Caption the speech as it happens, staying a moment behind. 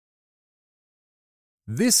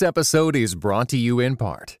This episode is brought to you in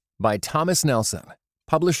part by Thomas Nelson,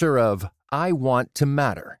 publisher of I Want to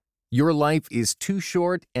Matter. Your life is too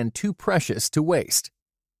short and too precious to waste.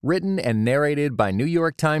 Written and narrated by New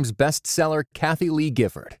York Times bestseller Kathy Lee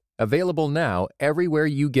Gifford. Available now everywhere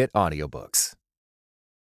you get audiobooks.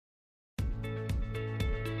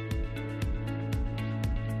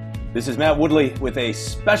 This is Matt Woodley with a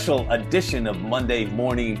special edition of Monday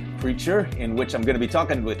Morning Preacher, in which I'm going to be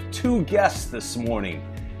talking with two guests this morning.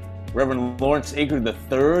 Reverend Lawrence Ager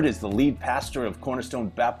III is the lead pastor of Cornerstone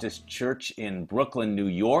Baptist Church in Brooklyn, New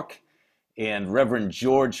York, and Reverend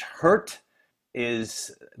George Hurt is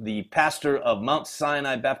the pastor of Mount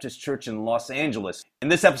Sinai Baptist Church in Los Angeles. In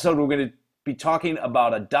this episode, we're going to be talking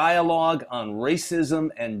about a dialogue on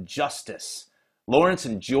racism and justice. Lawrence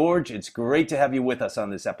and George, it's great to have you with us on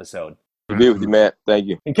this episode. To be with you, Matt. Thank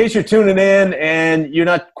you. In case you're tuning in and you're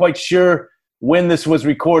not quite sure when this was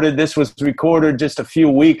recorded just a few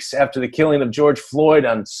weeks after the killing of George Floyd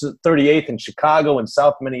on 38th in Chicago and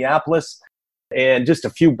South Minneapolis, and just a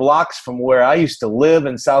few blocks from where I used to live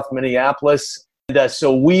in South Minneapolis. And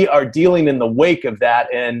so we are dealing in the wake of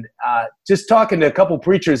that and just talking to a couple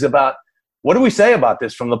preachers about what do we say about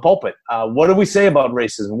this from the pulpit? What do we say about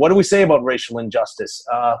racism? What do we say about racial injustice?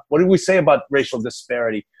 What do we say about racial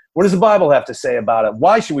disparity? What does the Bible have to say about it?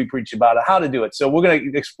 Why should we preach about it? How to do it? So we're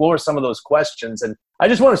going to explore some of those questions. And I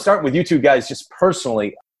just want to start with you two guys just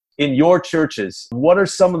personally. In your churches, what are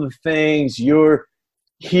some of the things you're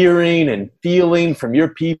hearing and feeling from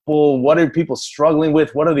your people? What are people struggling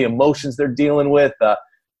with? What are the emotions they're dealing with?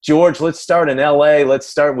 George, let's start in LA. Let's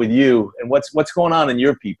start with you. And what's going on in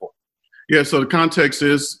your people? Yeah, so the context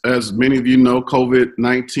is, as many of you know,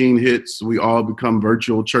 COVID-19 hits. We all become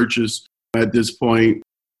virtual churches at this point.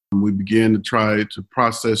 We begin to try to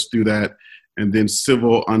process through that, and then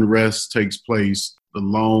civil unrest takes place. The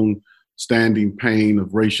long-standing pain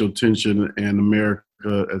of racial tension in America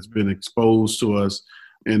has been exposed to us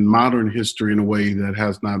in modern history in a way that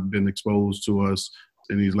has not been exposed to us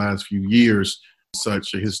in these last few years.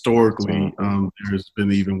 Such historically, there's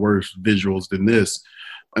been even worse visuals than this.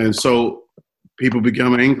 And so people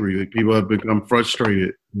become angry. People have become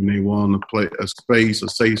frustrated, and they want to play a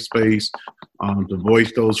safe space, to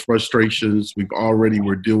voice those frustrations.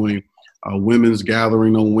 We're doing women's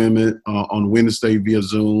gathering on Wednesday via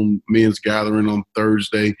Zoom, men's gathering on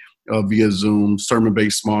Thursday via Zoom,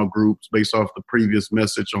 sermon-based small groups based off the previous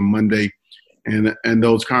message on Monday. And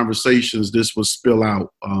those conversations, this will spill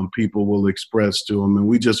out. People will express to them. And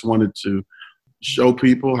we just wanted to show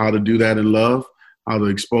people how to do that in love, how to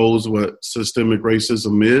expose what systemic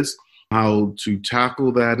racism is, how to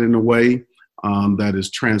tackle that in a way that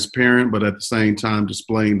is transparent, but at the same time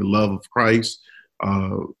displaying the love of Christ,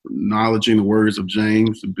 acknowledging the words of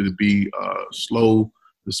James, to be slow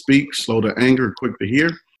to speak, slow to anger, quick to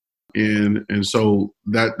hear. And so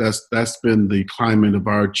that's been the climate of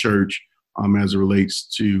our church as it relates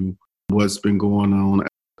to what's been going on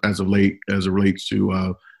as of late, as it relates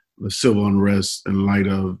to the civil unrest in light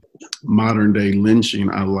of modern day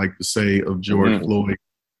lynching, I like to say, of George Floyd.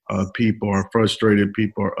 People are frustrated.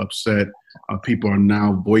 People are upset. People are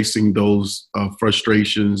now voicing those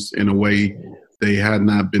frustrations in a way they had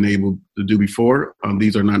not been able to do before.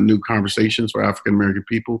 These are not new conversations for African American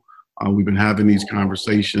people. We've been having these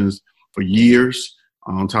conversations for years,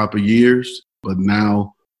 on top of years, but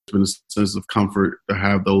now it's been a sense of comfort to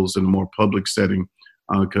have those in a more public setting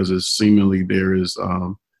because it's seemingly there is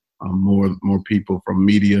more people from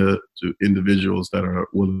media to individuals that are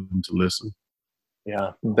willing to listen.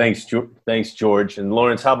 Yeah, thanks, George. And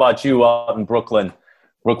Lawrence, how about you out in Brooklyn,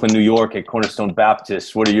 New York at Cornerstone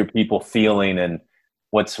Baptist? What are your people feeling, and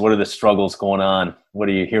what are the struggles going on? What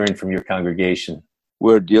are you hearing from your congregation?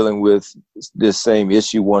 We're dealing with this same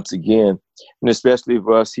issue once again, and especially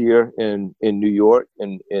for us here in New York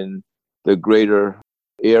and in the greater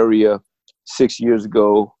area. 6 years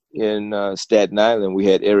ago in Staten Island, we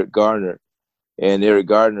had Eric Garner, and Eric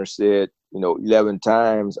Garner said, 11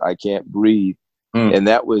 times, I can't breathe. And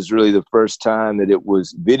that was really the first time that it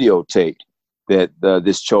was videotaped that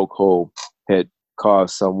this chokehold had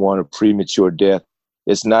caused someone a premature death.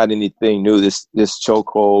 It's not anything new. This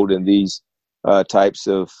chokehold and these types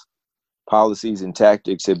of policies and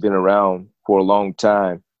tactics have been around for a long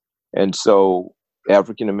time. And so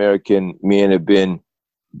African American men have been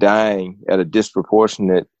dying at a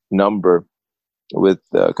disproportionate number with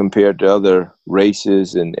compared to other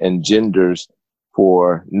races and genders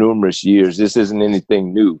for numerous years. This isn't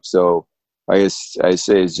anything new. So I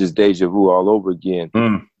say it's just deja vu all over again.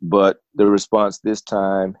 But the response this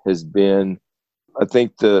time has been, I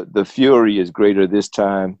think the fury is greater this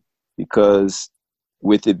time because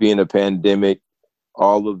with it being a pandemic,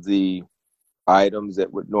 all of the items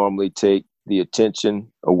that would normally take the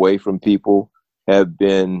attention away from people have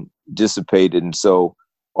been dissipated. And so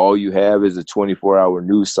all you have is a 24-hour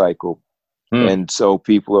news cycle. And so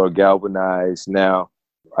people are galvanized now.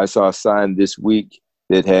 I saw a sign this week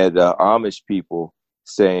that had Amish people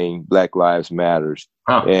saying Black Lives Matters.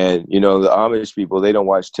 And, you know, the Amish people, they don't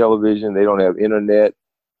watch television. They don't have internet.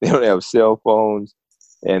 They don't have cell phones.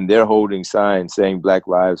 And they're holding signs saying Black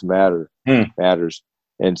Lives matters.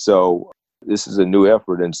 And so this is a new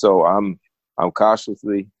effort. And so I'm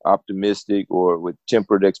cautiously optimistic, or with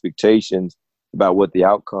tempered expectations about what the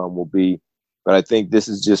outcome will be. But I think this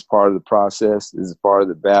is just part of the process. This is part of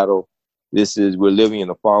the battle. We're living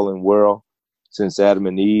in a fallen world since Adam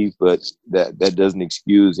and Eve, but that doesn't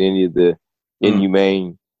excuse any of the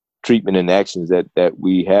inhumane treatment and actions that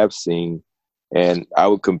we have seen. And I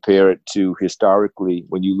would compare it to historically,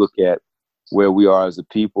 when you look at where we are as a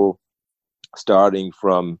people, starting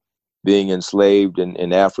from being enslaved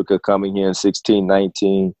in Africa, coming here in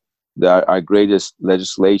 1619, our greatest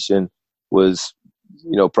legislation was,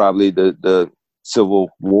 you know, probably the Civil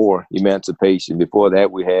War, emancipation. Before that,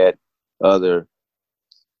 we had other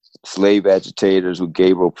slave agitators with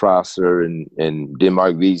Gabriel Prosser and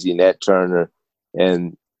Denmark Vesey and Nat Turner,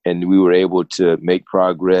 and we were able to make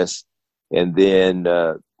progress. And then,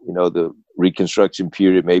 you know, the Reconstruction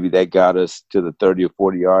period, maybe that got us to the 30 or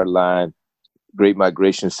 40-yard line. Great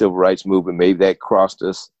Migration, Civil Rights Movement, maybe that crossed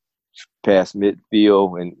us past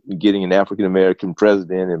midfield, and getting an African-American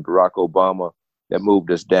president and Barack Obama, that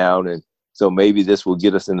moved us down. And so maybe this will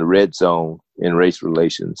get us in the red zone in race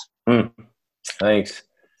relations. Thanks.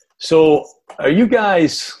 So are you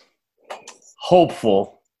guys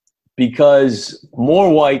hopeful because more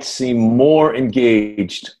whites seem more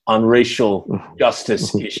engaged on racial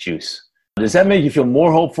justice issues? Does that make you feel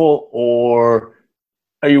more hopeful, or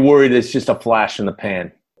are you worried it's just a flash in the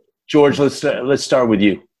pan? George, let's start with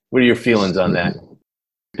you. What are your feelings on that?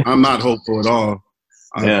 I'm not hopeful at all.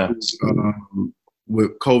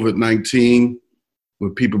 With COVID-19,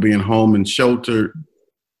 with people being home and sheltered,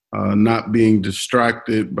 not being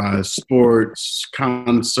distracted by sports,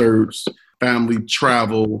 concerts, family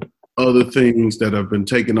travel, other things that have been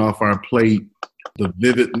taken off our plate, the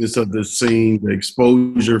vividness of the scene, the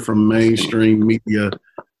exposure from mainstream media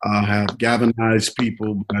have galvanized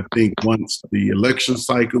people. I think once the election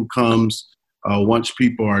cycle comes, once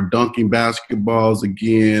people are dunking basketballs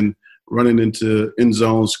again, running into end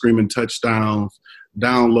zones, screaming touchdowns,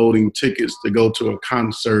 downloading tickets to go to a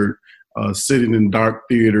concert, sitting in dark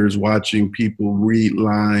theaters, watching people read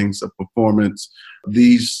lines of performance,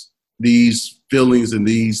 these feelings and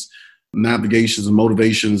these navigations and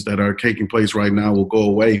motivations that are taking place right now will go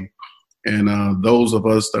away. And those of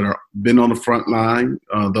us that are been on the front line,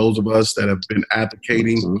 those of us that have been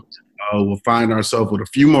advocating, will find ourselves with a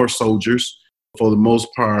few more soldiers. For the most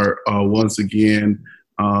part, once again,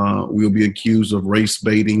 we'll be accused of race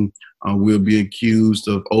baiting. We'll be accused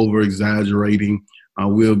of over-exaggerating.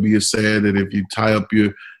 We'll be said that if you tie up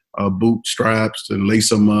your bootstraps and lace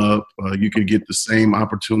them up, you can get the same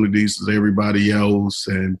opportunities as everybody else.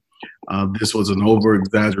 And this was an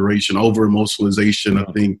over-exaggeration, over-emotionalization.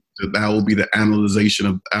 I think that will be the analyzation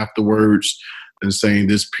of afterwards, and saying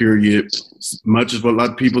this period, much as what a lot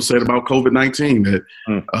of people said about COVID-19, that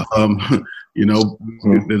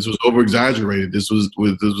this was over-exaggerated. This was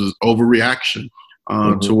overreaction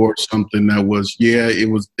towards something that was,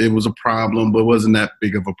 it was a problem, but it wasn't that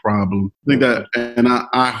big of a problem. I think that, and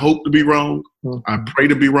I hope to be wrong. I pray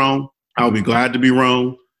to be wrong. I'll be glad to be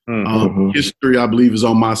wrong. History, I believe, is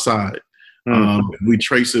on my side. We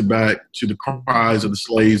trace it back to the cries of the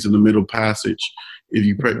slaves in the Middle Passage. If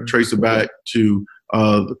you trace it back to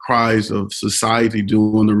the cries of society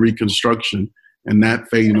during the Reconstruction, and that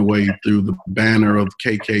fading away through the banner of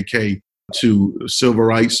KKK, to civil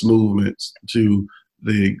rights movements, to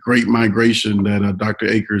the Great Migration that Dr.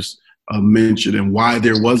 Akers mentioned, and why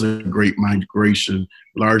there was a Great Migration,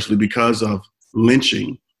 largely because of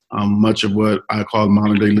lynching. Much of what I called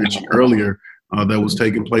modern day lynching earlier, that was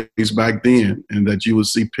taking place back then, and that you would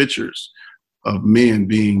see pictures of men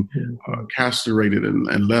being castrated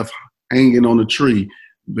and left hanging on a tree.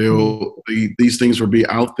 These things would be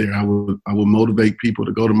out there. I would motivate people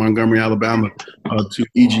to go to Montgomery, Alabama, to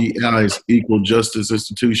EGI's Equal Justice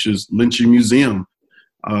Institution's Lynching Museum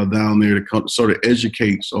down there to sort of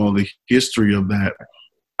educate on the history of that.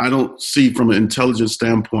 I don't see, from an intelligence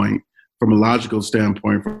standpoint, from a logical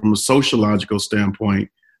standpoint, from a sociological standpoint,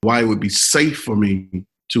 why it would be safe for me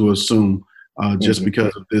to assume just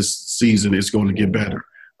because of this season it's going to get better.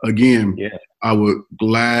 Again, I would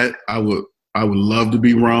love to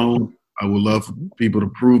be wrong. I would love for people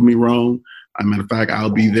to prove me wrong. As a matter of fact, I'll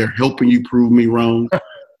be there helping you prove me wrong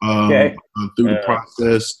through the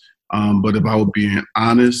process. But if I were being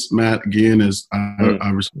honest, Matt, again, as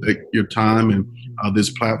I respect your time and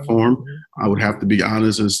this platform, I would have to be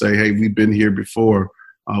honest and say, hey, we've been here before.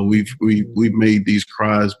 We've made these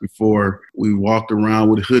cries before. We walked around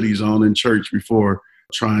with hoodies on in church before,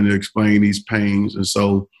 trying to explain these pains. And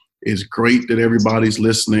so it's great that everybody's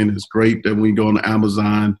listening. It's great that when we go on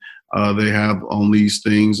Amazon, they have on these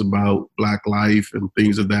things about Black life and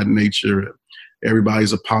things of that nature.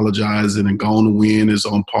 Everybody's apologizing, and Gone to Win is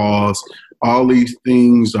on pause. All these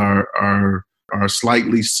things are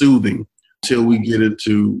slightly soothing until we get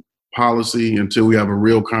into policy, until we have a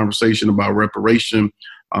real conversation about reparation,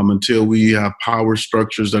 until we have power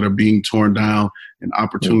structures that are being torn down and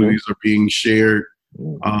opportunities are being shared.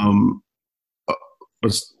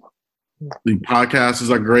 But the podcasts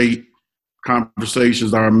are great.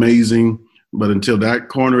 Conversations are amazing. But until that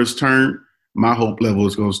corner is turned, my hope level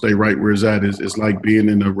is going to stay right where it's at. It's like being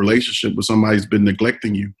in a relationship with somebody who's been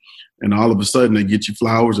neglecting you, and all of a sudden they get you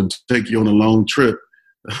flowers and take you on a long trip.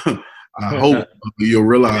 I hope you'll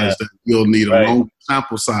realize that you'll need a long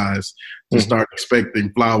sample size to start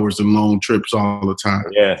expecting flowers and long trips all the time.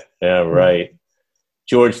 Yeah, right.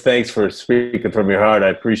 George, thanks for speaking from your heart. I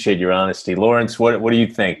appreciate your honesty. Lawrence, what do you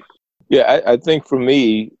think? Yeah, I think for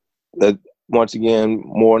me, that once again,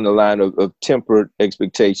 more in the line of tempered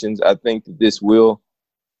expectations, I think that this will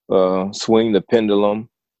swing the pendulum,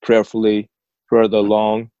 prayerfully further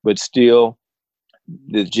along, but still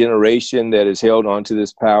the generation that has held on to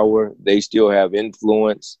this power, they still have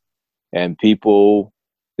influence, and people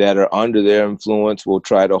that are under their influence will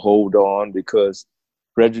try to hold on, because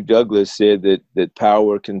Frederick Douglass said that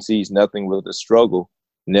power concedes nothing with a struggle.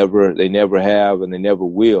 They never have, and they never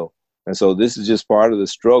will. And so this is just part of the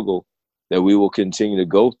struggle that we will continue to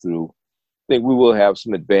go through. I think we will have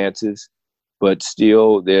some advances, but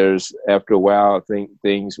still after a while, I think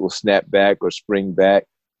things will snap back or spring back,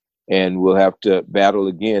 and we'll have to battle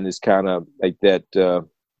again. It's kind of like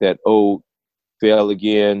that old fail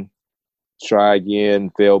again, try again,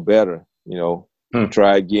 fail better,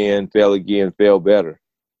 try again, fail better.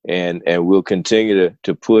 And we'll continue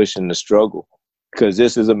to push in the struggle, because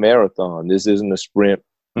this is a marathon. This isn't a sprint.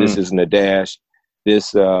 This isn't a dash.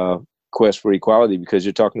 This quest for equality, because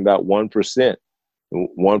you're talking about 1%,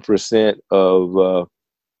 1% of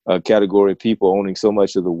a category of people owning so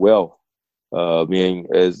much of the wealth, being,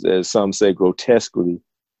 as some say, grotesquely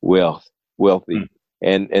wealthy.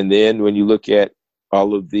 And then when you look at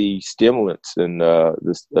all of the stimulants and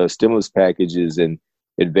the stimulus packages and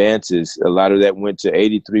advances, a lot of that went to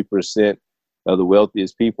 83% of the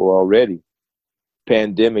wealthiest people already.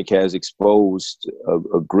 Pandemic has exposed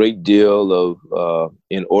a great deal of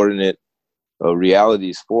inordinate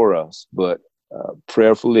realities for us, but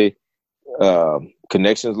prayerfully,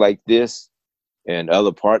 connections like this and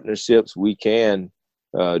other partnerships, we can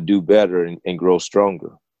do better and grow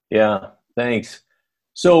stronger. Yeah, thanks.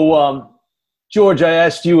 So, George, I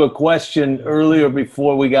asked you a question earlier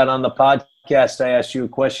before we got on the podcast. I asked you a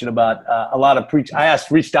question about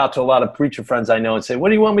reached out to a lot of preacher friends I know and said, what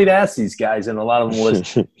do you want me to ask these guys? And a lot of them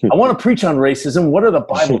was, I want to preach on racism. What are the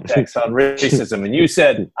Bible texts on racism? And you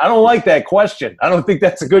said, I don't like that question. I don't think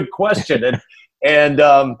that's a good question.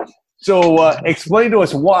 So explain to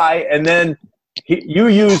us why. And then you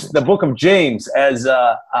use the book of James as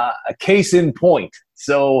a case in point.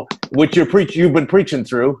 So, which you've been preaching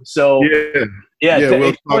through. So,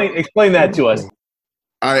 explain that to us.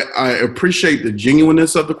 I appreciate the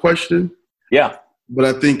genuineness of the question. Yeah. But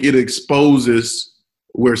I think it exposes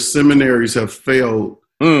where seminaries have failed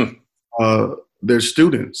their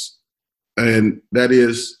students. And that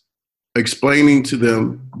is explaining to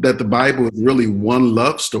them that the Bible is really one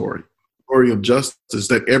love story of justice,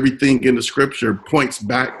 that everything in the scripture points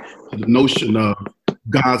back to the notion of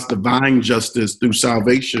God's divine justice through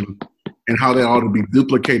salvation, and how that ought to be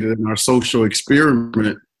duplicated in our social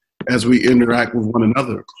experiment as we interact with one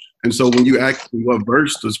another. And so when you ask me what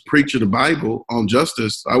verse does preach in the Bible on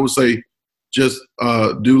justice, I would say just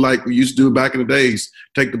do like we used to do back in the days.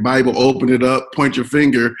 Take the Bible, open it up, point your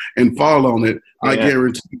finger, and fall on it. Yeah. I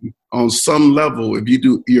guarantee on some level, if you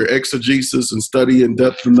do your exegesis and study in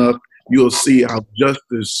depth enough, you'll see how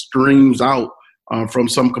justice streams out from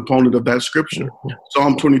some component of that scripture.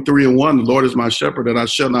 Psalm 23:1, the Lord is my shepherd and I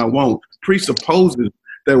shall not want, presupposes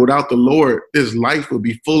that without the Lord, his life would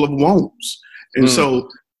be full of wants. And so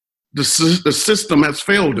the system has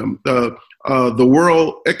failed him. The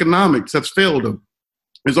world economics has failed him.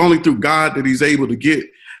 It's only through God that he's able to get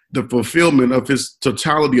the fulfillment of his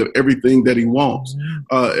totality of everything that he wants.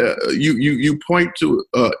 You point to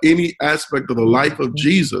any aspect of the life of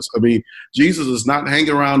Jesus. I mean, Jesus is not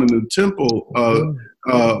hanging around in the temple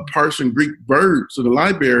parsing Greek verbs in the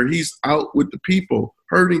library. He's out with the people,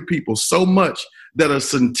 hurting people so much that a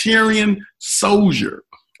centurion soldier,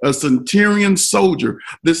 this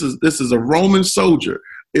is a Roman soldier,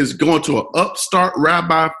 is going to an upstart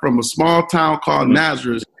rabbi from a small town called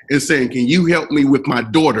Nazareth and saying, can you help me with my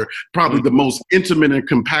daughter? Probably the most intimate and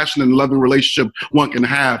compassionate and loving relationship one can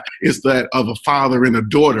have is that of a father and a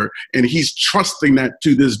daughter. And he's trusting that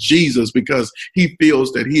to this Jesus because he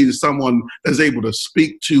feels that he is someone that's able to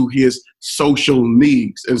speak to his social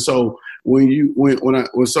needs. And so when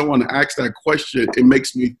someone asks that question, it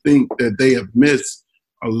makes me think that they have missed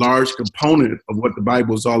a large component of what the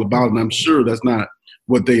Bible is all about. And I'm sure that's not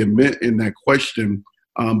what they meant in that question,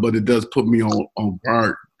 but it does put me on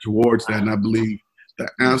guard towards that. And I believe the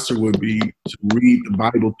answer would be to read the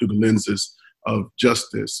Bible through the lenses of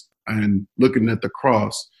justice and looking at the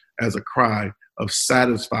cross as a cry of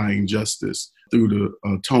satisfying justice through the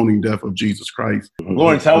atoning death of Jesus Christ.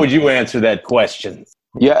 Lawrence, how would you answer that question?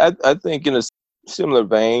 Yeah, I think in a similar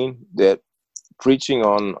vein that preaching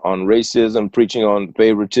on racism, preaching on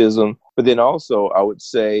favoritism, but then also I would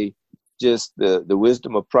say just the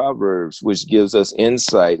wisdom of Proverbs, which gives us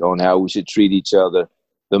insight on how we should treat each other.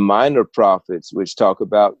 The minor prophets, which talk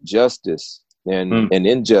about justice and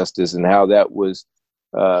injustice and how that was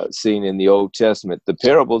seen in the Old Testament. The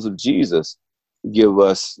parables of Jesus give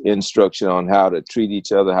us instruction on how to treat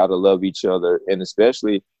each other, how to love each other, and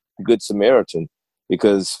especially the Good Samaritan,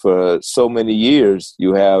 because for so many years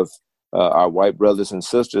you have our white brothers and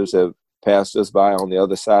sisters have passed us by on the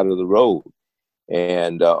other side of the road.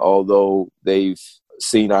 And although they've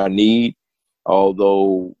seen our need,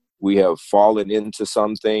 although we have fallen into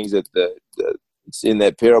some things that it's in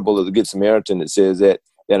that parable of the Good Samaritan, it says that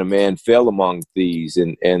a man fell among thieves,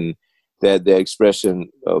 and that the expression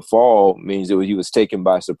fall means that he was taken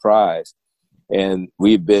by surprise. And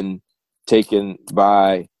we've been taken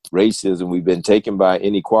by racism. We've been taken by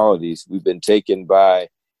inequalities. We've been taken by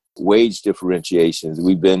wage differentiations.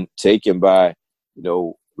 We've been taken by,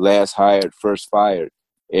 last hired, first fired.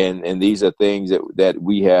 And these are things that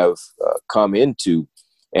we have come into.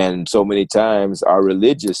 And so many times our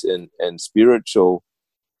religious and spiritual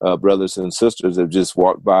brothers and sisters have just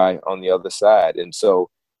walked by on the other side. And so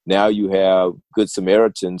now you have Good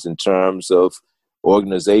Samaritans in terms of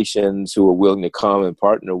organizations who are willing to come and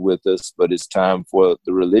partner with us, but it's time for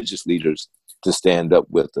the religious leaders to stand up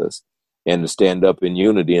with us and to stand up in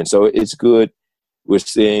unity. And so it's good. We're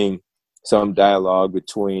seeing some dialogue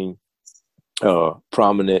between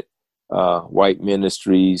prominent white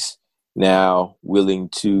ministries now willing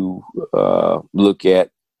to look at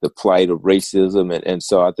the plight of racism. And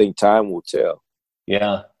so I think time will tell.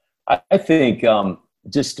 Yeah. I think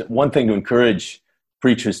just one thing to encourage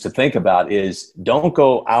preachers to think about is don't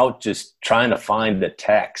go out just trying to find a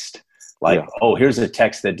text like, here's a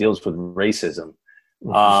text that deals with racism.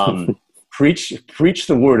 Preach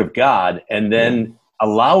the word of God and then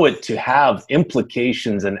allow it to have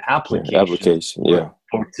implications and applications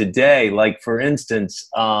for today. Like, for instance,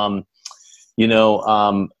 so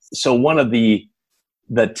one of the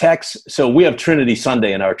texts, so we have Trinity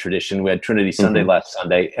Sunday in our tradition. We had Trinity Sunday last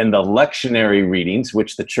Sunday, and the lectionary readings,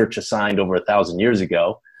 which the church assigned over 1,000 years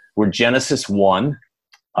ago, were Genesis 1.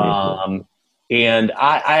 And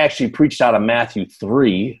I actually preached out of Matthew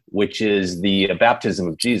 3, which is the baptism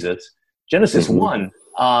of Jesus. Genesis 1,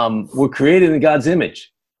 we're created in God's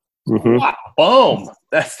image. Wow, boom.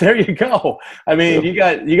 There you go. I mean, you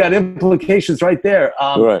got implications right there.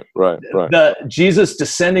 Right. The Jesus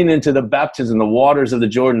descending into the baptism, the waters of the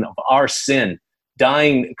Jordan of our sin,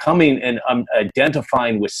 dying, coming and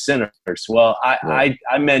identifying with sinners. Well, I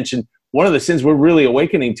mentioned one of the sins we're really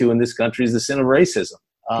awakening to in this country is the sin of racism.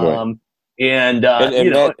 Matt,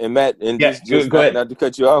 go ahead. Not to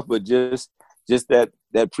cut you off, but just that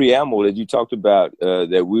preamble that you talked about,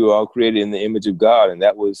 that we were all created in the image of God, and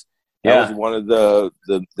that was one of the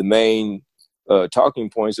main talking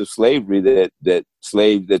points of slavery, that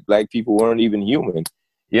Black people weren't even human.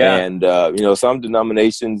 Yeah. And some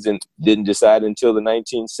denominations didn't decide until the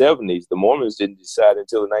 1970s. The Mormons didn't decide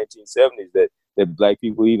until the 1970s that Black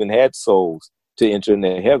people even had souls to enter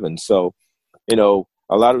into heaven. So,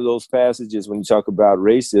 a lot of those passages, when you talk about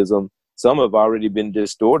racism, some have already been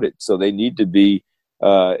distorted. So they need to be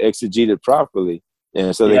exegeted properly,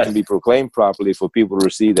 and so they can be proclaimed properly for people to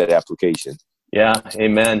receive that application. Yeah,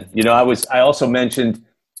 amen. I also mentioned,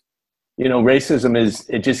 racism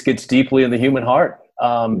it just gets deeply in the human heart.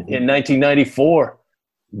 In 1994,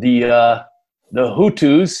 the the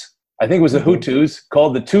Hutus, I think it was the Hutus,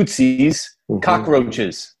 called the Tutsis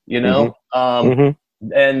cockroaches, and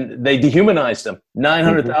they dehumanized them.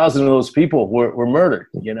 900,000 of those people were murdered,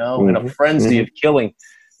 in a frenzy of killing.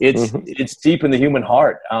 It's deep in the human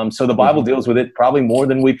heart. So the Bible deals with it probably more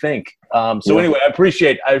than we think. Anyway, I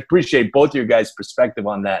appreciate both of your guys' perspective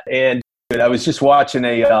on that. And I was just watching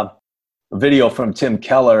a video from Tim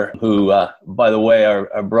Keller, who, by the way,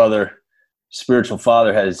 our brother, spiritual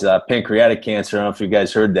father, has pancreatic cancer. I don't know if you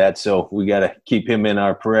guys heard that. So we got to keep him in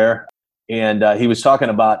our prayer. And he was talking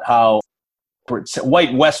about how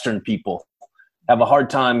white Western people have a hard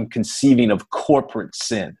time conceiving of corporate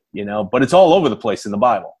sin, but it's all over the place in the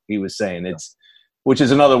Bible. He was saying which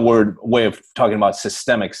is another way of talking about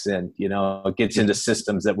systemic sin. It gets into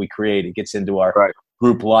systems that we create. It gets into our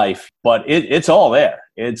group life, but it's all there.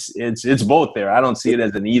 It's both there. I don't see it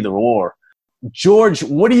as an either or. George,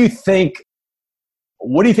 what do you think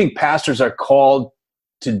pastors are called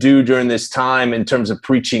to do during this time in terms of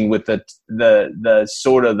preaching, with the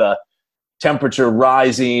sort of the temperature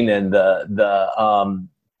rising and the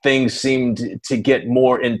things seem to get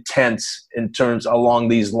more intense in terms along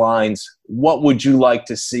these lines? What would you like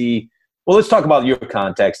to see? Well, let's talk about your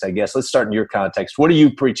context, I guess. Let's start in your context. What are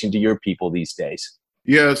you preaching to your people these days?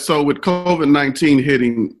 Yeah, so with COVID-19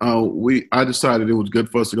 hitting, I decided it was good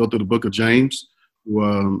for us to go through the book of James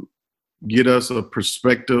to get us a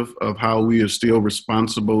perspective of how we are still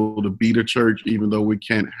responsible to be the church, even though we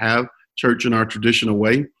can't have church in our traditional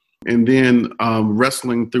way. And then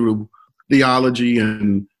wrestling through theology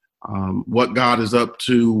and what God is up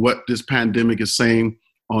to, what this pandemic is saying.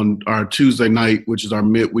 On our Tuesday night, which is our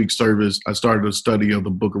midweek service, I started a study of the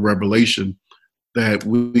book of Revelation, that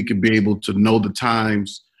we could be able to know the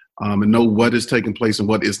times and know what is taking place and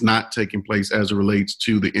what is not taking place as it relates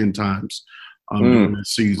to the end times during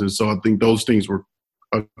this season. So I think those things were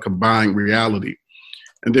a combined reality.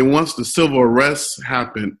 And then once the civil arrests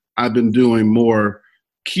happened, I've been doing more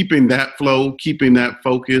keeping that flow, keeping that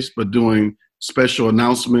focus, but doing special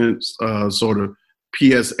announcements, sort of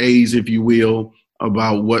PSAs, if you will,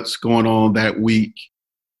 about what's going on that week,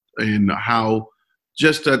 and how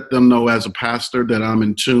just let them know as a pastor that I'm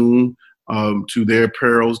in tune to their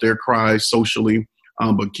perils, their cries socially,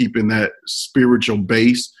 but keeping that spiritual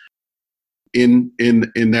base in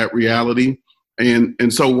that reality.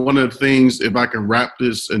 And so one of the things, if I can wrap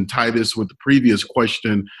this and tie this with the previous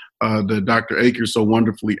question that Dr. Akers so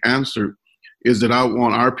wonderfully answered, is that I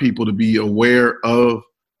want our people to be aware of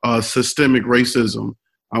systemic racism.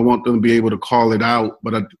 I want them to be able to call it out,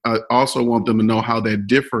 but I also want them to know how that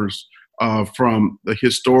differs from the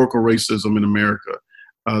historical racism in America,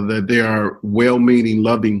 that there are well-meaning,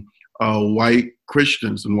 loving white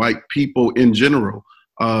Christians and white people in general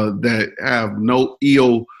that have no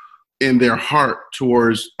ill in their heart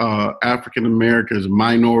towards African Americans,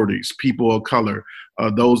 minorities, people of color,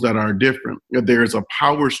 those that are different. There's a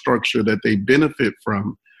power structure that they benefit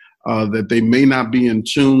from that they may not be in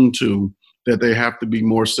tune to, that they have to be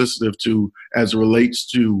more sensitive to as it relates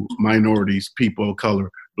to minorities, people of color,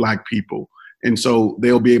 Black people. And so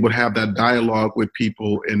they'll be able to have that dialogue with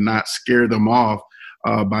people and not scare them off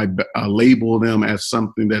by label them as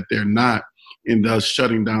something that they're not, and thus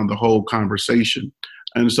shutting down the whole conversation.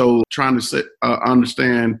 And so trying to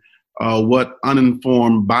understand what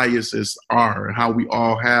uninformed biases are, and how we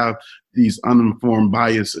all have these uninformed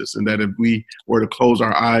biases, and that if we were to close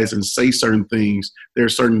our eyes and say certain things, there are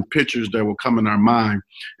certain pictures that will come in our mind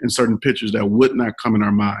and certain pictures that would not come in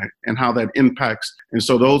our mind, and how that impacts. And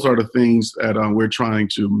so those are the things that we're trying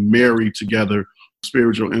to marry together,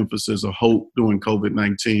 spiritual emphasis of hope during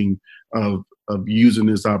COVID-19, of using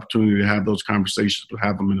this opportunity to have those conversations, but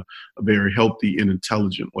have them in a very healthy and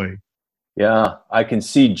intelligent way. Yeah, I can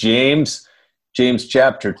see James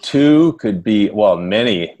chapter 2 could be, well,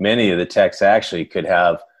 many of the texts actually could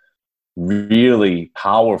have really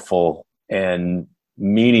powerful and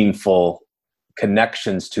meaningful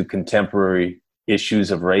connections to contemporary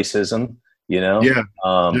issues of racism, Yeah.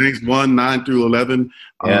 James 1, 9 through 11,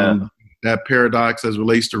 that paradox as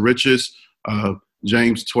relates to riches.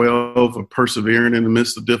 James 12, of persevering in the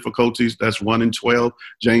midst of difficulties. That's 1 and 12.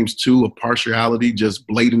 James 2, of partiality, just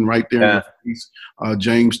blatant right there in the face.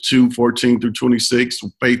 James 2, 14 through 26,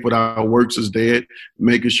 faith without works is dead,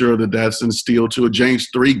 making sure that that's instilled to it. James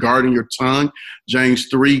 3, guarding your tongue. James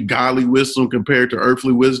 3, godly wisdom compared to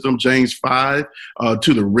earthly wisdom. James 5,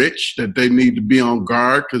 to the rich, that they need to be on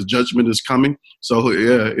guard because judgment is coming. So,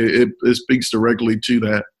 it speaks directly to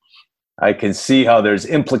that. I can see how there's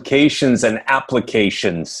implications and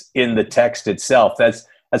applications in the text itself. That's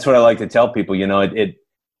what I like to tell people. It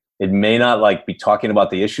it may not like be talking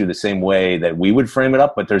about the issue the same way that we would frame it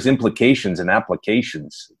up, but there's implications and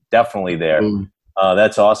applications definitely there.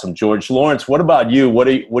 That's awesome. George Lawrence, what about you? What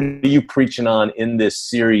are you preaching on in this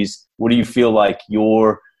series? What do you feel like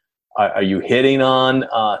are you hitting on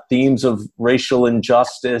themes of racial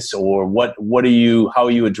injustice, or how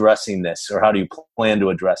are you addressing this, or how do you plan to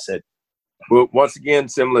address it? Well, once again,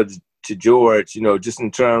 similar to George, just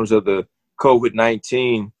in terms of the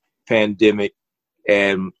COVID-19 pandemic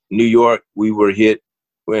and New York, we were hit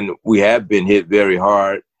when we have been hit very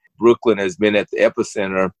hard. Brooklyn has been at the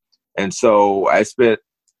epicenter. And so I spent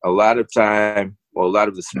a lot of time, a lot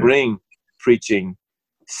of the spring preaching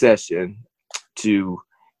session to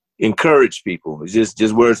encourage people. It's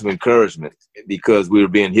just words of encouragement because we were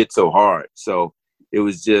being hit so hard. So it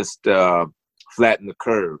was just flatten the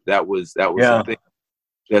curve. That was the thing.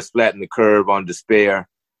 Let's flatten the curve on despair.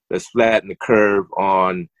 Let's flatten the curve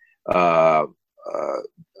on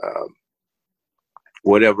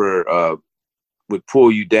whatever would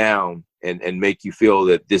pull you down and make you feel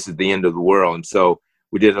that this is the end of the world. And so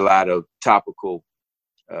we did a lot of topical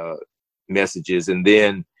messages. And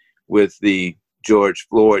then with the George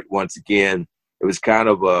Floyd, once again, it was kind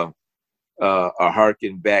of a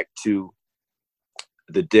harken back to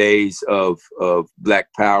the days of Black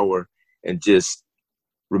Power and just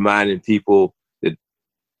reminding people that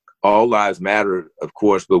all lives matter, of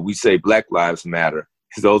course, but we say Black lives matter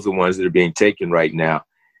because those are the ones that are being taken right now.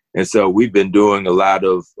 And so we've been doing a lot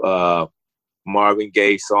of Marvin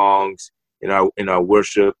Gaye songs in our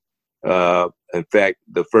worship. In fact,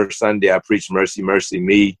 the first Sunday I preached "Mercy, Mercy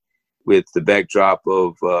Me" with the backdrop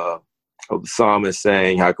of the psalmist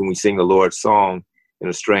saying, "How can we sing the Lord's song in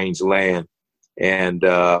a strange land?" And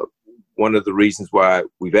one of the reasons why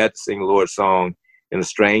we've had to sing the Lord's song in a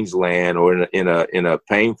strange land or in a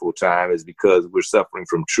painful time is because we're suffering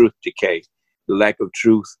from truth decay, the lack of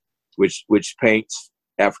truth, which paints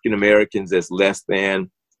African Americans as less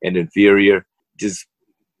than and inferior, just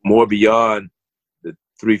more beyond the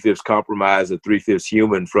 3/5 compromise of 3/5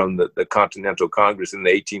 human from the Continental Congress in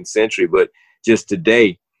the 18th century. But just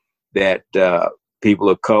today, that people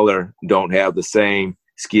of color don't have the same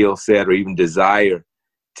skill set or even desire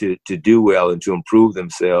to do well and to improve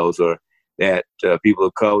themselves, or that people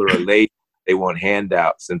of color are late, they want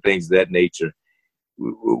handouts and things of that nature.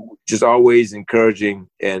 Just always encouraging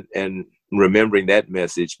and remembering that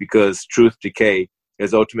message, because truth decay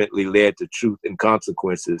has ultimately led to truth and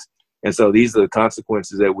consequences. And so these are the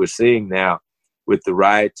consequences that we're seeing now with the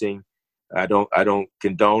rioting. I don't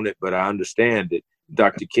condone it, but I understand it.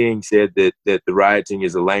 Dr. King said that the rioting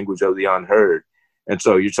is a language of the unheard. And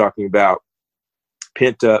so you're talking about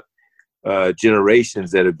pent up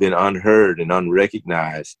generations that have been unheard and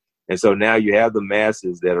unrecognized. And so now you have the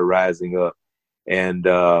masses that are rising up. And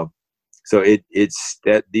so it's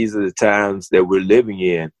that these are the times that we're living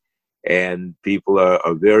in, and people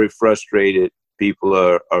are very frustrated. People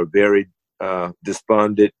are very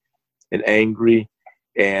despondent and angry.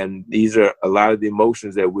 And these are a lot of the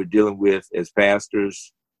emotions that we're dealing with as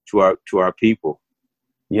pastors to our people.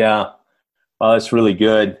 Yeah. That's really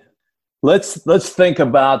good. Let's think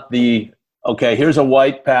about here's a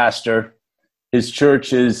white pastor. His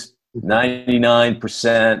church is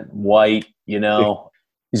 99% white,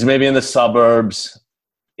 he's maybe in the suburbs,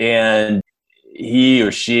 and he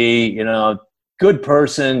or she, good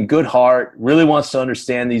person, good heart, really wants to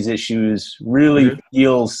understand these issues, really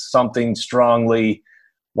feels something strongly,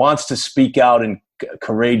 wants to speak out and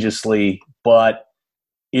courageously, but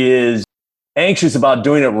is anxious about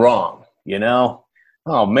doing it wrong.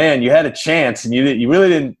 Oh man, you had a chance and you really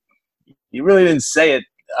didn't say it.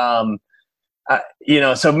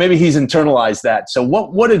 So maybe he's internalized that. So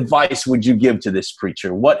what advice would you give to this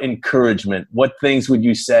preacher? What encouragement, what things would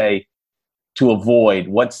you say to avoid?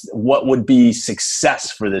 What would be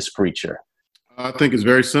success for this preacher? I think it's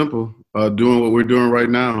very simple. Doing what we're doing right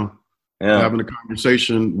now, having a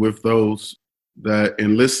conversation with those that,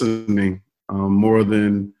 and listening more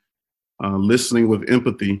than listening with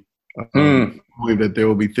empathy. Knowing that there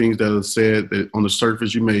will be things that are said that on the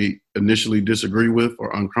surface you may initially disagree with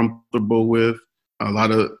or uncomfortable with. A lot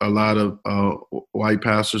of white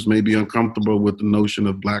pastors may be uncomfortable with the notion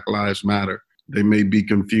of Black Lives Matter. They may be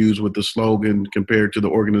confused with the slogan compared to the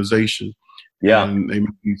organization. Yeah, and they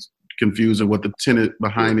may be confused at what the tenet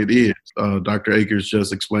behind it is. Dr. Akers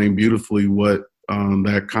just explained beautifully what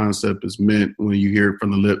that concept is meant when you hear it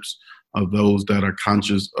from the lips of those that are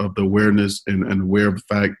conscious of the awareness and aware of the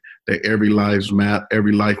fact that every life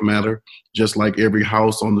matter, just like every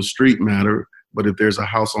house on the street matter. But if there's a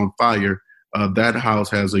house on fire, that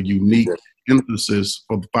house has a unique emphasis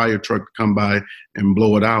for the fire truck to come by and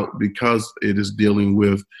blow it out, because it is dealing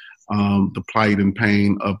with the plight and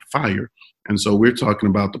pain of fire. And so we're talking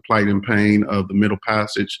about the plight and pain of the Middle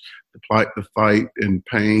Passage, the fight and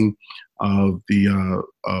pain of the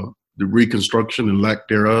Reconstruction and lack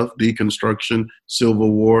thereof, deconstruction,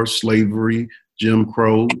 Civil War, slavery, Jim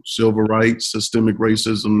Crow, civil rights, systemic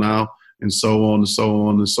racism now, and so on and so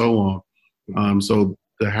on and so on. So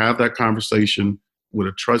to have that conversation with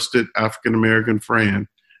a trusted African-American friend.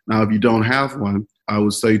 Now, if you don't have one, I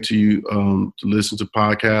would say to you to listen to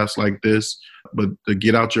podcasts like this, but to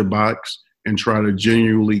get out your box and try to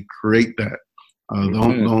genuinely create that.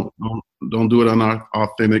 Don't do it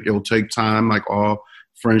unauthentic. It'll take time, like all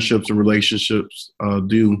friendships and relationships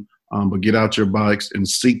do. But get out your box and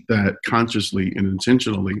seek that consciously and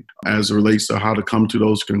intentionally as it relates to how to come to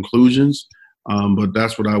those conclusions. But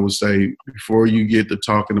that's what I would say. Before you get to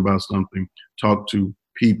talking about something, talk to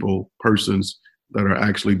persons that are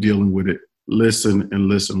actually dealing with it. Listen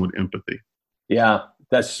with empathy. Yeah,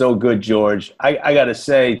 that's so good, George. I got to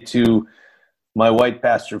say to my white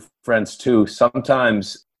pastor friends too,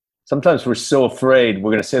 sometimes we're so afraid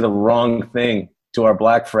we're going to say the wrong thing to our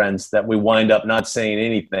black friends that we wind up not saying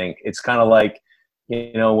anything. It's kind of like,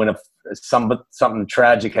 when something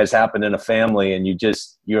tragic has happened in a family and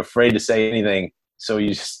you're afraid to say anything. So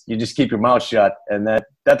you just keep your mouth shut, and that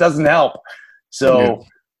doesn't help. So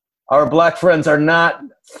our black friends are not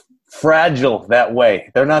fragile that way.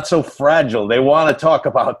 They're not so fragile. They want to talk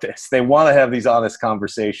about this. They want to have these honest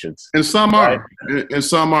conversations. And some are. And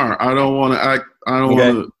some are. I don't want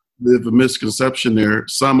to live a misconception there.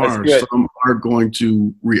 Some are. Some are going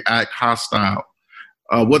to react hostile.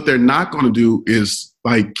 What they're not going to do is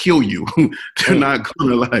kill you. They're not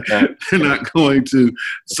going to they're not going to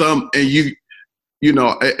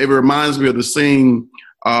it reminds me of the scene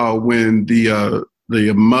when the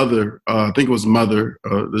mother, I think it was mother,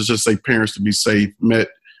 let's just say parents to be safe, met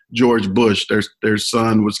George Bush. Their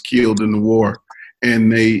son was killed in the war,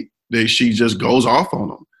 and she just goes off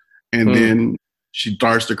on him, and then she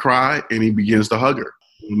starts to cry, and he begins to hug her.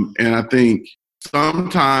 And I think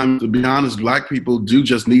sometimes, to be honest, black people do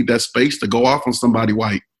just need that space to go off on somebody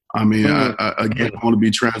white. I mean, again, I want to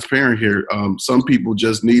be transparent here. Some people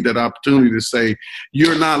just need that opportunity to say,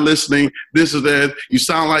 you're not listening, this is that, you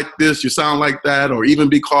sound like this, you sound like that, or even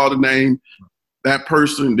be called a name. That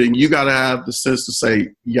person, then you got to have the sense to say,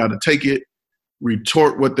 you got to take it,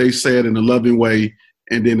 retort what they said in a loving way,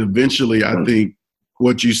 and then eventually I think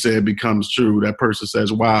what you said becomes true. That person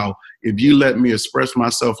says, wow, if you let me express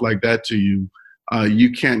myself like that to you,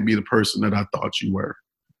 you can't be the person that I thought you were.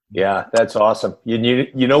 Yeah, that's awesome.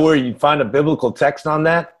 You know where you find a biblical text on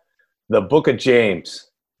that? The book of James,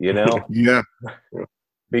 Yeah.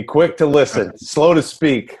 Be quick to listen, slow to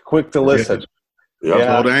speak, quick to listen.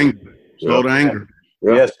 Yeah. Slow to anger. Slow to anger.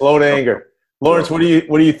 Yeah, slow to anger. Lawrence, what do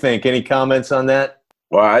you think? Any comments on that?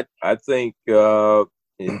 Well, I think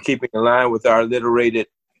in keeping in line with our alliterated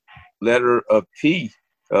letter of P,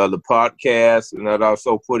 the podcast, and I'd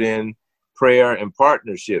also put in prayer and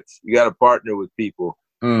partnerships. You got to partner with people.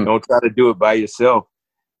 Don't try to do it by yourself.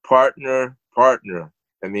 Partner.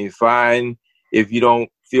 I mean, fine. If you don't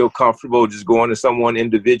feel comfortable just going to someone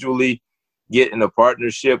individually, get in a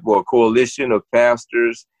partnership or a coalition of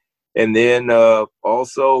pastors. And then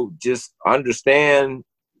also just understanding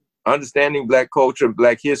Black culture,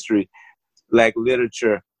 Black history, Black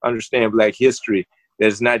literature, understand Black history.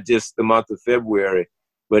 That's not just the month of February,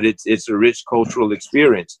 but it's a rich cultural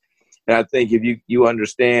experience. And I think if you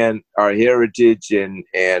understand our heritage and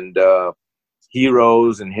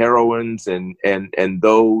heroes and heroines and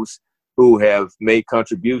those who have made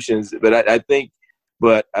contributions, but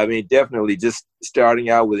I mean, definitely just starting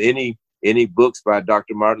out with any books by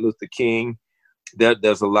Dr. Martin Luther King,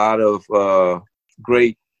 there's a lot of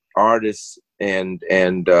great artists and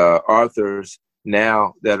authors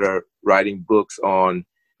now that are writing books on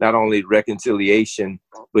not only reconciliation,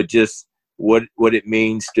 but just what it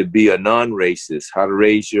means to be a non-racist, how to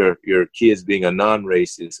raise your kids being a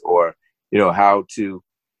non-racist, or how to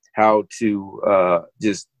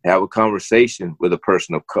just have a conversation with a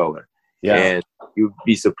person of color. Yeah. And you'd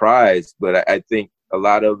be surprised, but I think a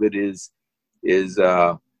lot of it is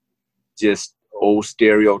just old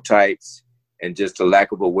stereotypes and just a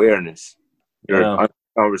lack of awareness. Yeah.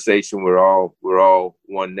 Conversation, we're all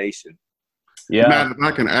one nation. Yeah. Matt, if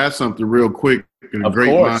I can add something real quick, a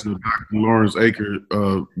great mind of Dr. Lawrence Aker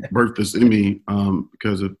birthed this in me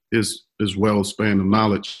because of his well span of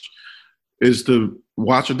knowledge, is to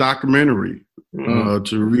watch a documentary,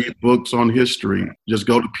 to read books on history. Just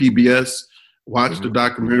go to PBS, watch the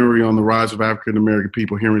documentary on the rise of African American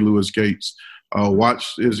people, Henry Louis Gates.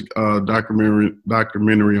 Watch his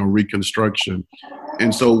documentary on Reconstruction,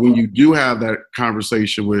 And so when you do have that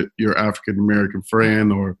conversation with your African American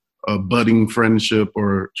friend or a budding friendship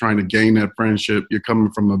or trying to gain that friendship, you're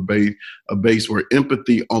coming from a base where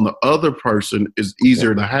empathy on the other person is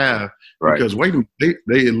easier to have, Right. because wait a minute,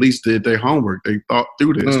 they at least did their homework. They thought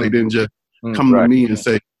through this. They didn't just come Right. to me and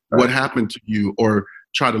say, what happened to you, or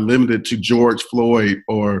try to limit it to George Floyd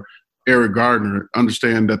or Eric Gardner.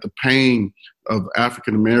 Understand that the pain of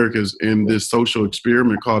African Americans in this social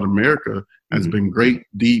experiment called America has been great,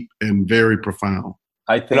 deep, and very profound.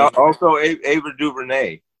 I think And also Ava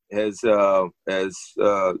DuVernay has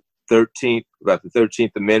 13th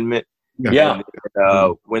Amendment. Yeah.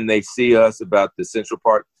 When they see us about the Central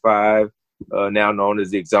Park Five, now known as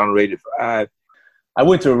the Exonerated Five. I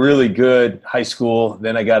went to a really good high school.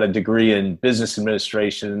 Then I got a degree in business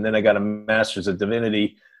administration, and then I got a master's of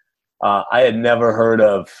divinity. I had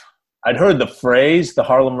never I'd heard the phrase, the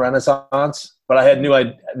Harlem Renaissance, but I had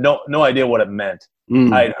no idea what it meant.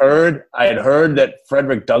 I had heard that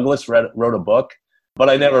Frederick Douglass wrote a book, but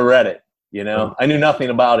I never read it. I knew nothing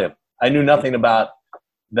about him. I knew nothing about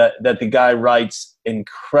that the guy writes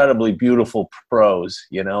incredibly beautiful prose,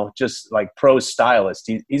 just like prose stylist.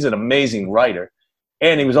 He's an amazing writer.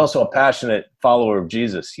 And he was also a passionate follower of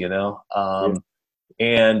Jesus, And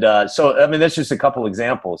so, I mean, that's just a couple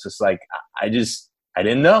examples. It's like, I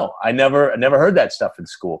didn't know. I never heard that stuff in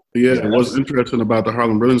school. Yeah, what's interesting about the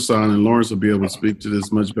Harlem Renaissance, and Lawrence will be able to speak to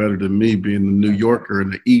this much better than me, being the New Yorker in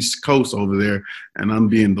the East Coast over there, and I'm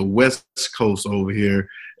being the West Coast over here.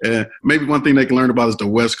 Maybe one thing they can learn about is the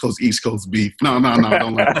West Coast, East Coast beef. No,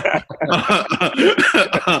 don't learn.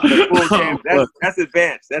 That's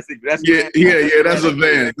advanced. That's that's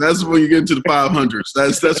advanced. That's when you get into the 500s.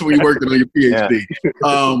 That's when you're working on your PhD.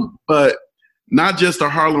 Yeah. But not just the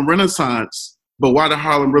Harlem Renaissance, but why the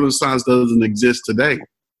Harlem Renaissance doesn't exist today,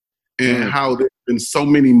 and how there's been so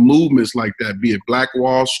many movements like that, be it Black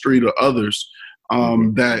Wall Street or others,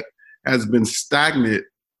 that has been stagnant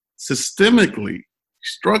systemically,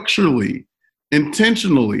 structurally,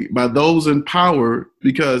 intentionally by those in power,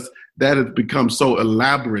 because that has become so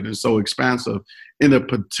elaborate and so expansive in the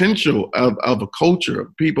potential of a culture,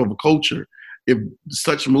 of people of a culture. If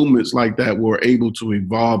such movements like that were able to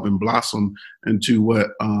evolve and blossom into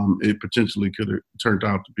what it potentially could have turned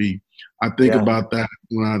out to be. I think about that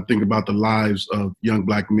when I think about the lives of young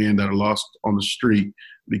Black men that are lost on the street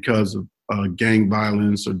because of gang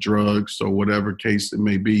violence or drugs or whatever case it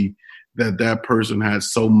may be, that person had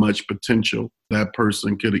so much potential. That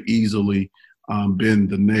person could have easily been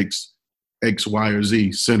the next X, Y, or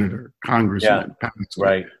Z, senator, congressman,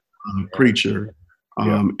 pastor, preacher.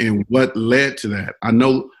 And what led to that? I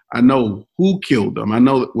know who killed them. I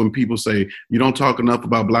know that when people say you don't talk enough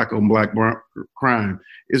about Black on Black crime,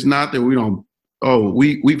 it's not that we don't.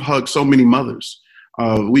 We've hugged so many mothers.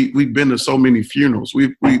 We've been to so many funerals.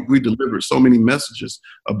 We delivered so many messages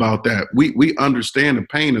about that. We understand the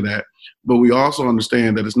pain of that, but we also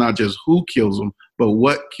understand that it's not just who kills them, but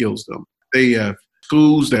what kills them. They have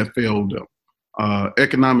schools that failed them,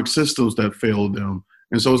 economic systems that failed them.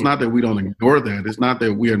 And so it's not that we don't ignore that. It's not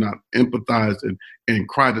that we are not empathized and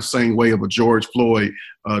cry the same way of a George Floyd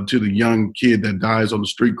to the young kid that dies on the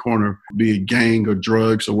street corner, be it gang or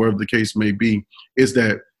drugs or wherever the case may be. Is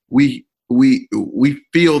that we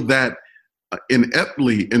feel that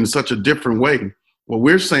ineptly in such a different way. What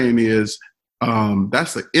we're saying is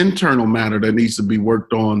that's an internal matter that needs to be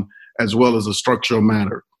worked on as well as a structural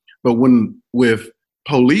matter. But when with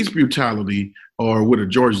police brutality, or with a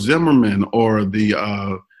George Zimmerman or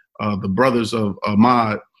the brothers of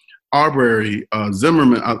Ahmaud Arbery,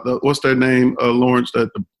 Zimmerman, what's their name, Lawrence? The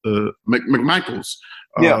McMichaels.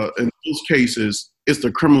 In those cases, it's the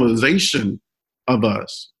criminalization of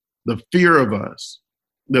us, the fear of us,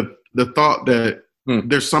 the thought that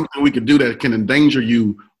there's something we could do that can endanger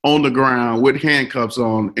you on the ground with handcuffs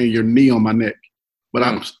on and your knee on my neck.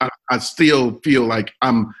 But I still feel like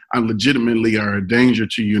I'm legitimately are a danger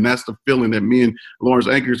to you. And that's the feeling that me and Lawrence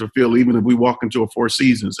Akers will feel even if we walk into a Four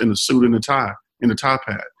Seasons in a suit and a tie, in a top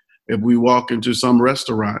hat. If we walk into some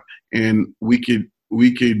restaurant and we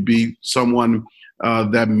could be someone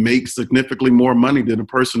that makes significantly more money than the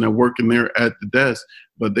person that working there at the desk,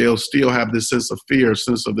 but they'll still have this sense of fear,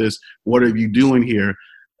 sense of this, what are you doing here?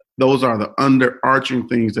 Those are the underarching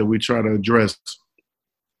things that we try to address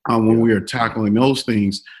when we are tackling those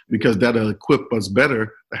things, because that'll equip us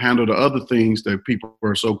better to handle the other things that people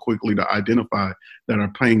are so quickly to identify that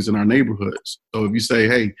are pains in our neighborhoods. So if you say,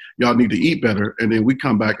 hey, y'all need to eat better, and then we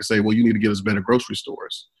come back and say, well, you need to get us better grocery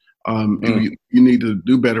stores. You need to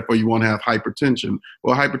do better for you won't have hypertension.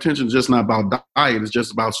 Well, hypertension is just not about diet. It's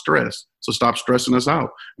just about stress. So stop stressing us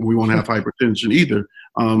out, and we won't have hypertension either.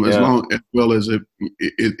 As well as it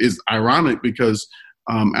is ironic because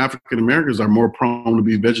African Americans are more prone to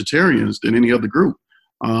be vegetarians than any other group.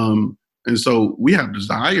 And so we have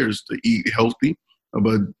desires to eat healthy.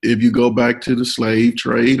 But if you go back to the slave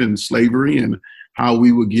trade and slavery and how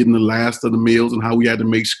we were getting the last of the meals and how we had to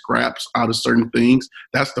make scraps out of certain things,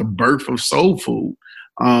 that's the birth of soul food.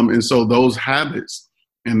 And so those habits,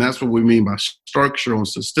 and that's what we mean by structural and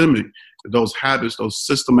systemic, those habits, those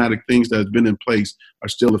systematic things that have been in place are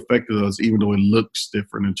still affecting us, even though it looks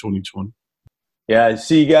different in 2020. Yeah,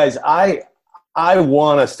 see, guys, I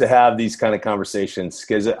want us to have these kind of conversations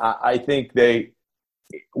because I think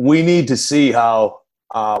we need to see how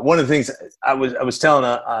one of the things I was telling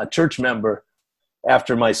a church member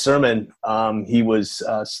after my sermon, he was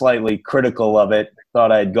slightly critical of it,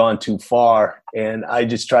 thought I had gone too far, and I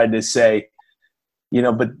just tried to say,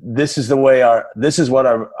 but this is what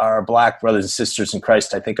our Black brothers and sisters in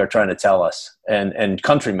Christ, I think, are trying to tell us, and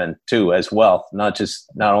countrymen too, as well, not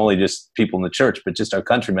only just people in the church, but just our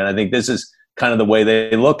countrymen. I think this is kind of the way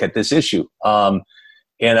they look at this issue. And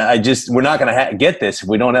we're not going to get this if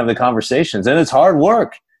we don't have the conversations, and it's hard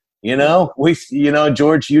work.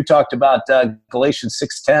 George, you talked about Galatians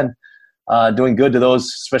 6:10, doing good to those,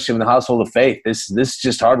 especially in the household of faith. This is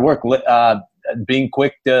just hard work. Being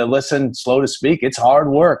quick to listen, slow to speak. It's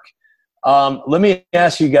hard work. Let me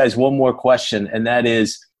ask you guys one more question, and that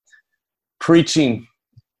is preaching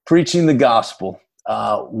the gospel.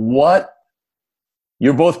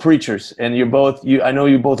 You're both preachers, and I know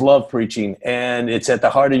you both love preaching, and it's at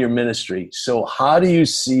the heart of your ministry. So how do you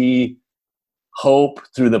see hope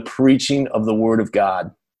through the preaching of the Word of God?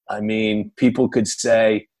 I mean, people could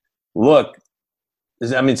say, look,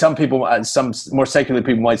 some people, some more secular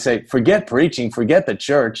people might say, forget preaching, forget the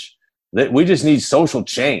church. That we just need social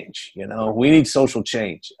change. We need social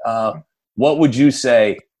change. What would you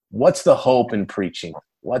say? What's the hope in preaching?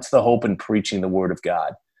 What's the hope in preaching the Word of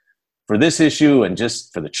God for this issue and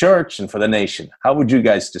just for the church and for the nation? How would you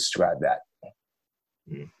guys describe that?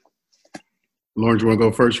 Lawrence, you want to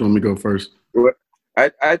go first? You want me to go first?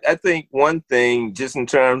 I think one thing, just in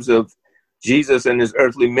terms of Jesus and his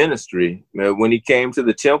earthly ministry, when he came to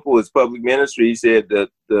the temple, his public ministry, he said that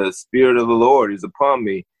the Spirit of the Lord is upon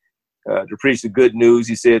me to preach the good news,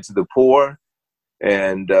 he said, to the poor.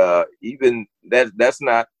 And even that's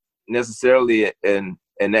not necessarily an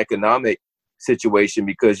economic situation,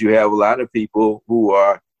 because you have a lot of people who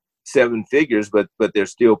are seven figures, but they're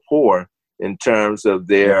still poor in terms of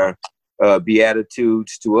their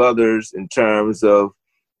beatitudes to others, in terms of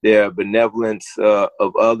their benevolence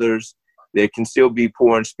of others. They can still be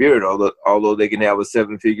poor in spirit, although they can have a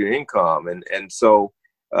seven-figure income. And so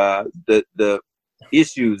the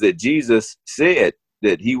issues that Jesus said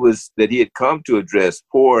that he had come to address,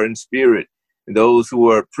 poor in spirit, and those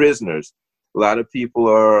who are prisoners. A lot of people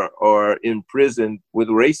are imprisoned with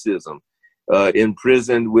racism,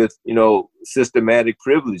 imprisoned with systematic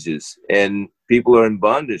privileges, and people are in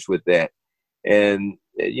bondage with that. And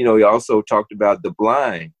he also talked about the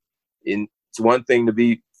blind. And it's one thing to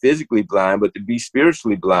be physically blind, but to be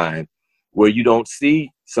spiritually blind, where you don't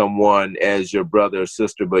see someone as your brother or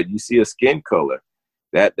sister, but you see a skin color.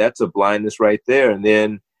 That's a blindness right there. And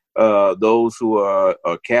then those who are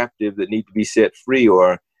captive that need to be set free,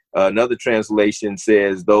 or another translation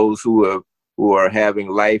says those who are having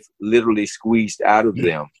life literally squeezed out of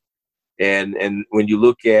them. And when you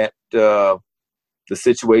look at the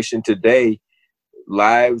situation today,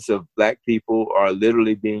 lives of Black people are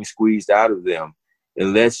literally being squeezed out of them.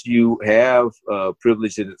 Unless you have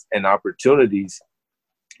privileges and opportunities,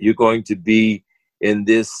 you're going to be in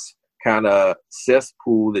this kind of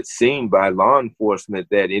cesspool that's seen by law enforcement,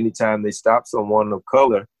 that anytime they stop someone of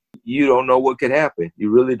color, you don't know what could happen. You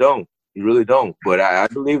really don't. But I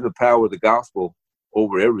believe the power of the gospel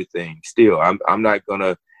over everything still. I'm not going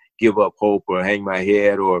to give up hope or hang my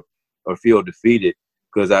head or feel defeated,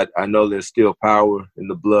 because I know there's still power in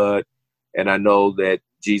the blood. And I know that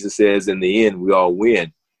Jesus says in the end, we all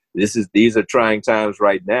win. These are trying times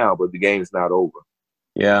right now, but the game's not over.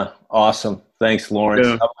 Yeah. Awesome. Thanks, Lawrence.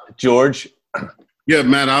 Yeah. George? Yeah,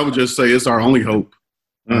 Matt, I would just say it's our only hope.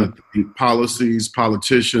 Policies,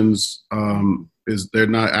 politicians, they're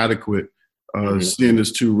not adequate. Sin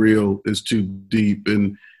is too real, it's too deep.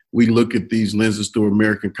 And we look at these lenses through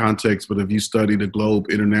American context, but if you study the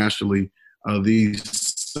globe internationally, these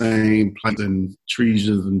same places and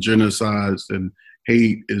treasons and genocides and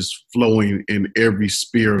hate is flowing in every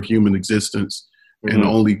sphere of human existence, and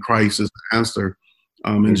only Christ is the answer.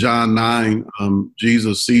 In John 9,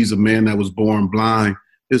 Jesus sees a man that was born blind.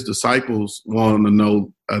 His disciples want to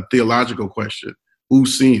know a theological question: who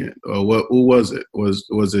sinned? Or who was it?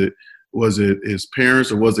 Was it his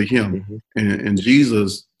parents or was it him? And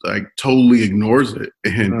Jesus totally ignores it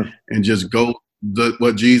and just goes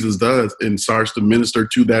what Jesus does and starts to minister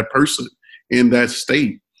to that person in that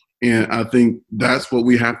state. And I think that's what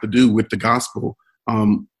we have to do with the gospel.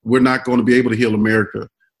 We're not going to be able to heal America.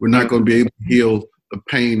 We're not going to be able to heal the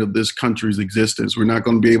pain of this country's existence. We're not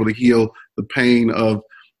going to be able to heal the pain of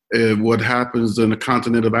what happens in the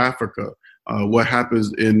continent of Africa, what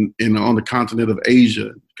happens on the continent of Asia,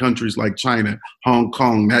 countries like China, Hong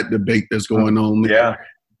Kong, that debate that's going on there. Yeah.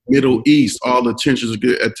 Middle East, all the tensions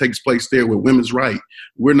that takes place there with women's rights.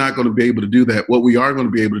 We're not going to be able to do that. What we are going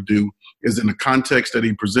to be able to do is, in the context that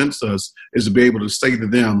he presents us, is to be able to say to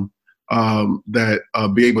them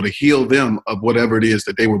be able to heal them of whatever it is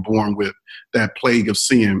that they were born with, that plague of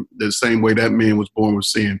sin, the same way that man was born with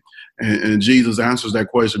sin. And Jesus answers that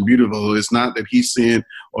question beautiful. It's not that he sinned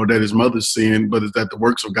or that his mother sinned, but it's that the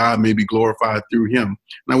works of God may be glorified through him.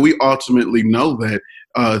 Now, we ultimately know that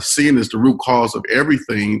sin is the root cause of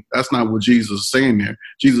everything. That's not what Jesus is saying there.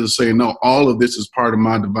 Jesus is saying, no, all of this is part of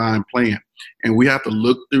my divine plan. And we have to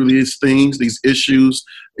look through these things, these issues,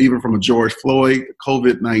 even from a George Floyd,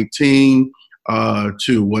 COVID-19,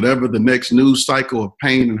 to whatever the next news cycle of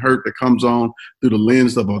pain and hurt that comes on, through the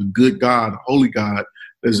lens of a good God, a holy God,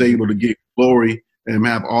 that's able to get glory and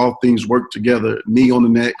have all things work together, knee on the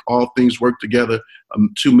neck, all things work together.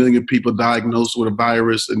 2 million people diagnosed with a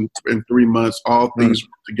virus in 3 months, all things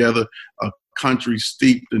work together. A country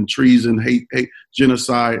steeped in treason, hate,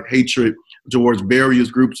 genocide, hatred towards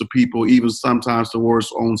various groups of people, even sometimes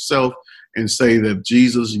towards own self, and say that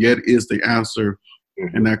Jesus yet is the answer,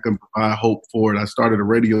 and that can provide hope for it. I started a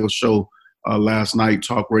radio show last night,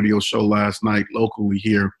 talk radio show last night locally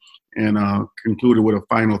here, and concluded with a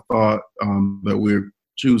final thought that we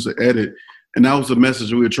choose to edit. And that was the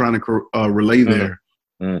message we were trying to relay there.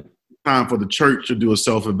 Time for the church to do a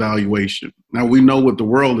self-evaluation. Now, we know what the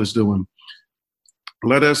world is doing.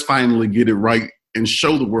 Let us finally get it right and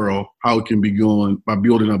show the world how it can be going by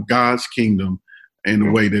building up God's kingdom in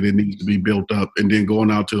the way that it needs to be built up, and then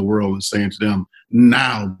going out to the world and saying to them,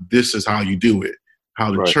 now this is how you do it,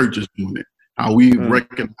 how the church is doing it. How we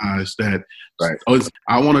recognize that.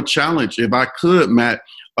 I want to challenge, if I could, Matt,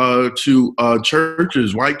 to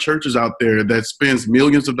churches, white churches out there that spends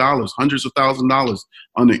millions of dollars, hundreds of thousands of dollars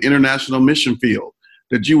on the international mission field,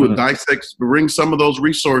 that you would dissect, bring some of those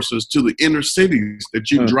resources to the inner cities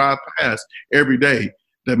that you drive past every day,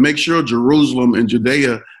 that make sure Jerusalem and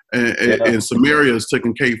Judea and Samaria is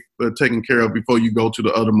taken care of before you go to the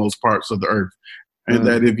othermost parts of the earth. And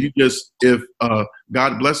that if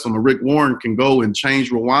God bless them, Rick Warren can go and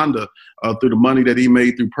change Rwanda through the money that he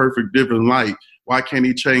made through Perfect Different Light, why can't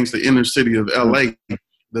he change the inner city of LA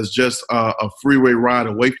that's just a freeway ride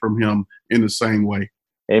away from him in the same way?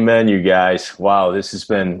 Amen, you guys. Wow, this has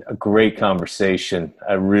been a great conversation.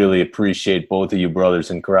 I really appreciate both of you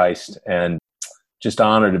brothers in Christ, and just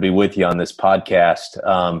honored to be with you on this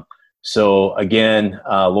podcast. So again,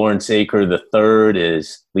 Lawrence Aker III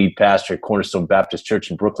is lead pastor at Cornerstone Baptist Church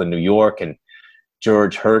in Brooklyn, New York, and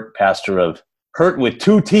George Hurt, pastor of Hurt with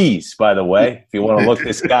 2 T's, by the way, if you want to look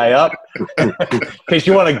this guy up, in case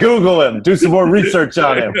you want to Google him, do some more research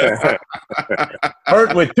on him.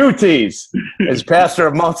 Hurt with 2 T's is pastor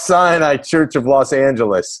of Mount Sinai Church of Los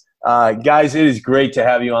Angeles. Guys, it is great to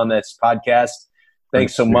have you on this podcast.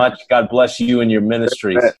 Thanks so much. God bless you and your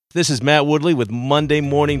ministries. This is Matt Woodley with Monday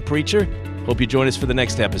Morning Preacher. Hope you join us for the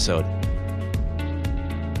next episode.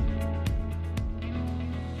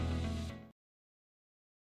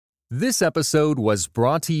 This episode was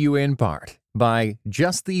brought to you in part by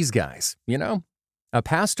Just These Guys. You know, a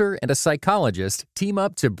pastor and a psychologist team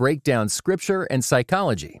up to break down scripture and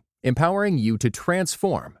psychology, empowering you to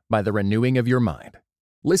transform by the renewing of your mind.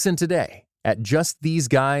 Listen today at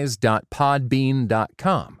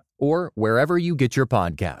justtheseguys.podbean.com or wherever you get your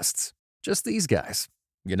podcasts. Just these guys,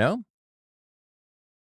 you know?